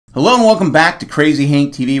Hello and welcome back to Crazy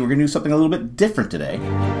Hank TV. We're going to do something a little bit different today.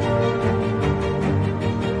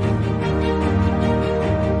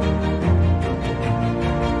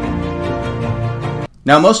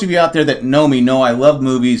 Now, most of you out there that know me know I love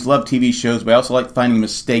movies, love TV shows, but I also like finding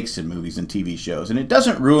mistakes in movies and TV shows. And it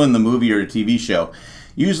doesn't ruin the movie or a TV show.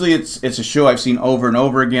 Usually it's a show I've seen over and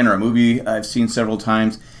over again, or a movie I've seen several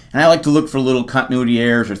times. And I like to look for little continuity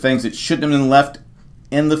errors or things that shouldn't have been left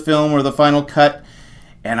in the film or the final cut.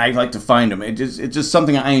 And I like to find them. It's just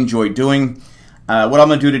something I enjoy doing. What I'm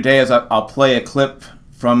going to do today is I'll play a clip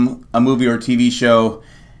from a movie or TV show.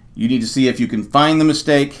 You need to see if you can find the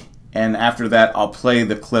mistake, and after that I'll play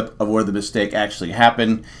the clip of where the mistake actually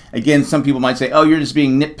happened. Again, some people might say, "Oh, you're just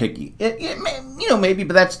being nitpicky." Maybe,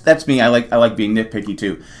 but that's me. I like being nitpicky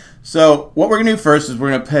too. So what we're going to do first is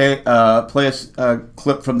we're going to play a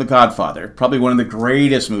clip from The Godfather, probably one of the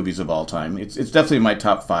greatest movies of all time. It's definitely in my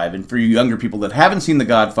top 5, and for you younger people that haven't seen The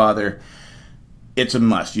Godfather, it's a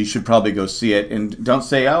must. You should probably go see it, and don't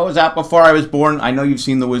say, "Oh, it was out before I was born." I know you've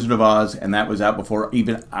seen The Wizard of Oz, and that was out before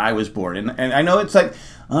even I was born. And I know it's like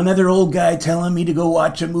another old guy telling me to go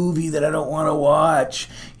watch a movie that I don't want to watch.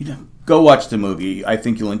 Go watch the movie. I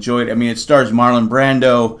think you'll enjoy it. I mean, it stars Marlon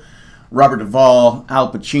Brando, Robert Duvall,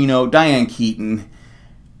 Al Pacino, Diane Keaton,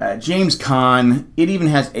 James Caan. It even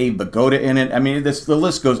has Abe Vigoda in it. I mean, the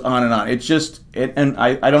list goes on and on. It's just, and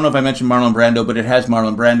I don't know if I mentioned Marlon Brando, but it has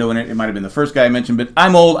Marlon Brando in it. It might have been the first guy I mentioned, but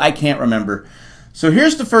I'm old. I can't remember. So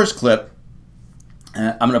here's the first clip.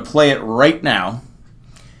 I'm going to play it right now.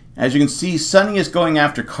 As you can see, Sonny is going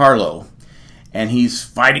after Carlo, and he's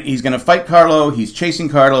fighting. He's going to fight Carlo. He's chasing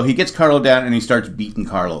Carlo. He gets Carlo down, and he starts beating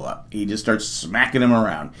Carlo up. He just starts smacking him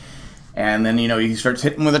around. And then, he starts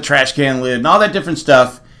hitting with a trash can lid and all that different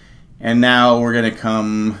stuff. And now we're going to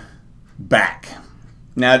come back.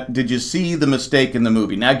 Now, did you see the mistake in the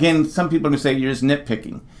movie? Now, again, some people are going to say you're just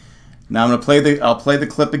nitpicking. Now, I'll play the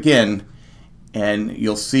clip again, and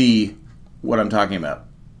you'll see what I'm talking about.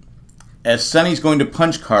 As Sonny's going to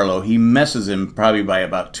punch Carlo, he messes him probably by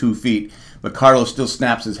about 2 feet, but Carlo still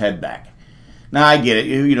snaps his head back. Now, I get it.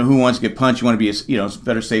 Who wants to get punched? You want to be, it's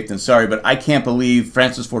better safe than sorry. But I can't believe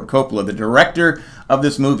Francis Ford Coppola, the director of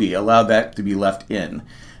this movie, allowed that to be left in.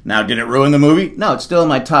 Now, did it ruin the movie? No, it's still in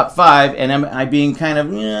my top 5. And am I being kind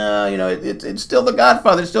of, it's still The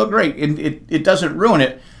Godfather. It's still great. It doesn't ruin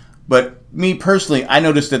it. But me personally, I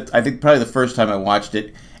noticed it, I think probably the first time I watched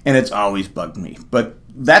it, and it's always bugged me. But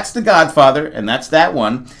that's The Godfather, and that's that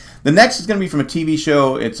one. The next is going to be from a TV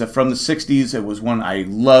show. It's from the 60s. It was one I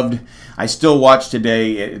loved. I still watch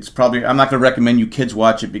today. It's probably, I'm not going to recommend you kids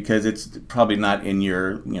watch it because it's probably not in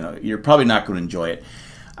your, you're probably not going to enjoy it.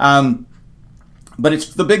 But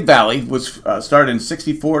it's The Big Valley. Was started in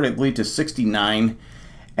 64, I believe, to 69.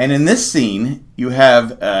 And in this scene, you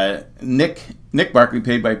have Nick Barkley,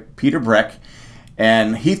 played by Peter Breck,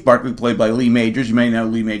 and Heath Barkley, played by Lee Majors. You may know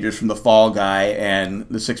Lee Majors from The Fall Guy and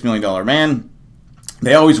The $6 Million Man.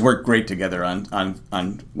 They always worked great together on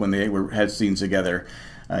when they had scenes together.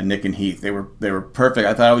 Nick and Heath, they were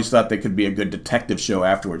perfect. I always thought they could be a good detective show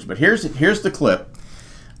afterwards. But here's the clip.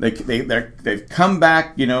 They've come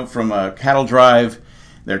back, from a cattle drive.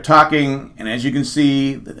 They're talking, and as you can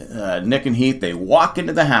see, Nick and Heath, they walk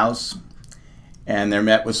into the house, and they're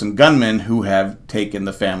met with some gunmen who have taken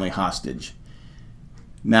the family hostage.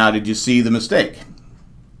 Now, did you see the mistake?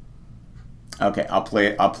 Okay, I'll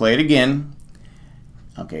play it again.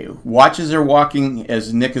 Okay, watch as they're walking,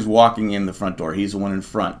 as Nick is walking in the front door. He's the one in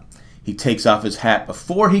front. He takes off his hat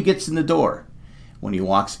before he gets in the door. When he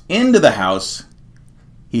walks into the house,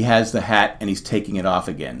 he has the hat and he's taking it off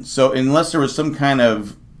again. So unless there was some kind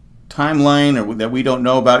of timeline or that we don't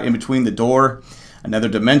know about in between the door, another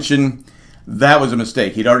dimension, that was a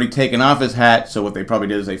mistake. He'd already taken off his hat, so what they probably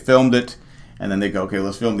did is they filmed it, and then they go, okay,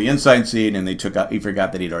 let's film the inside scene, and he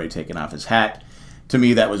forgot that he'd already taken off his hat. To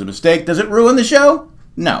me, that was a mistake. Does it ruin the show?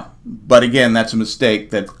 No. But again, that's a mistake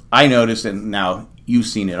that I noticed, and now you've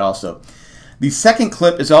seen it also. The second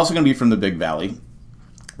clip is also going to be from The Big Valley.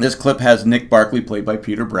 This clip has Nick Barkley, played by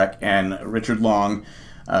Peter Breck, and Richard Long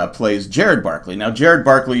plays Jared Barkley. Now, Jared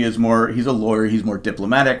Barkley is he's a lawyer, he's more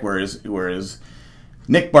diplomatic, whereas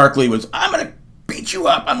Nick Barkley was, I'm going to beat you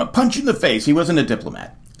up, I'm going to punch you in the face. He wasn't a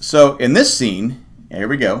diplomat. So in this scene, here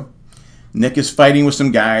we go, Nick is fighting with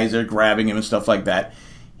some guys, they're grabbing him and stuff like that.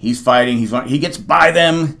 He's fighting, he gets by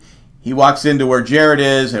them, he walks into where Jared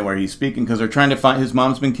is and where he's speaking because they're trying to find, his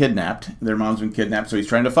mom's been kidnapped. Their mom's been kidnapped, so he's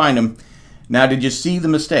trying to find him. Now, did you see the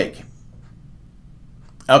mistake?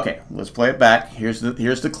 Okay, let's play it back. Here's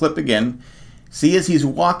the clip again. See, as he's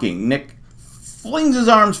walking, Nick flings his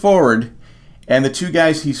arms forward, and the two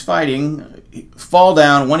guys he's fighting fall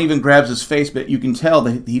down. One even grabs his face, but you can tell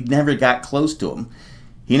that he never got close to him.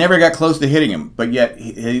 He never got close to hitting him, but yet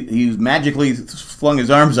he magically flung his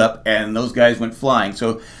arms up, and those guys went flying.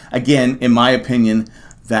 So, again, in my opinion,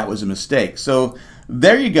 that was a mistake. So,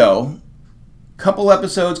 there you go. Couple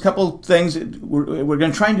episodes, couple things. We're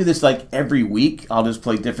going to try and do this like every week. I'll just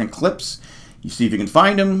play different clips. You see if you can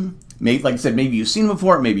find them. Maybe, like I said, maybe you've seen them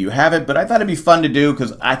before, maybe you haven't, but I thought it'd be fun to do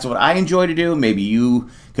because that's what I enjoy to do. Maybe you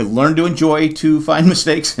could learn to enjoy to find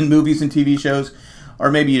mistakes in movies and TV shows. Or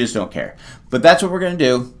maybe you just don't care. But that's what we're going to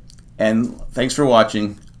do. And thanks for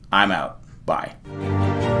watching. I'm out. Bye.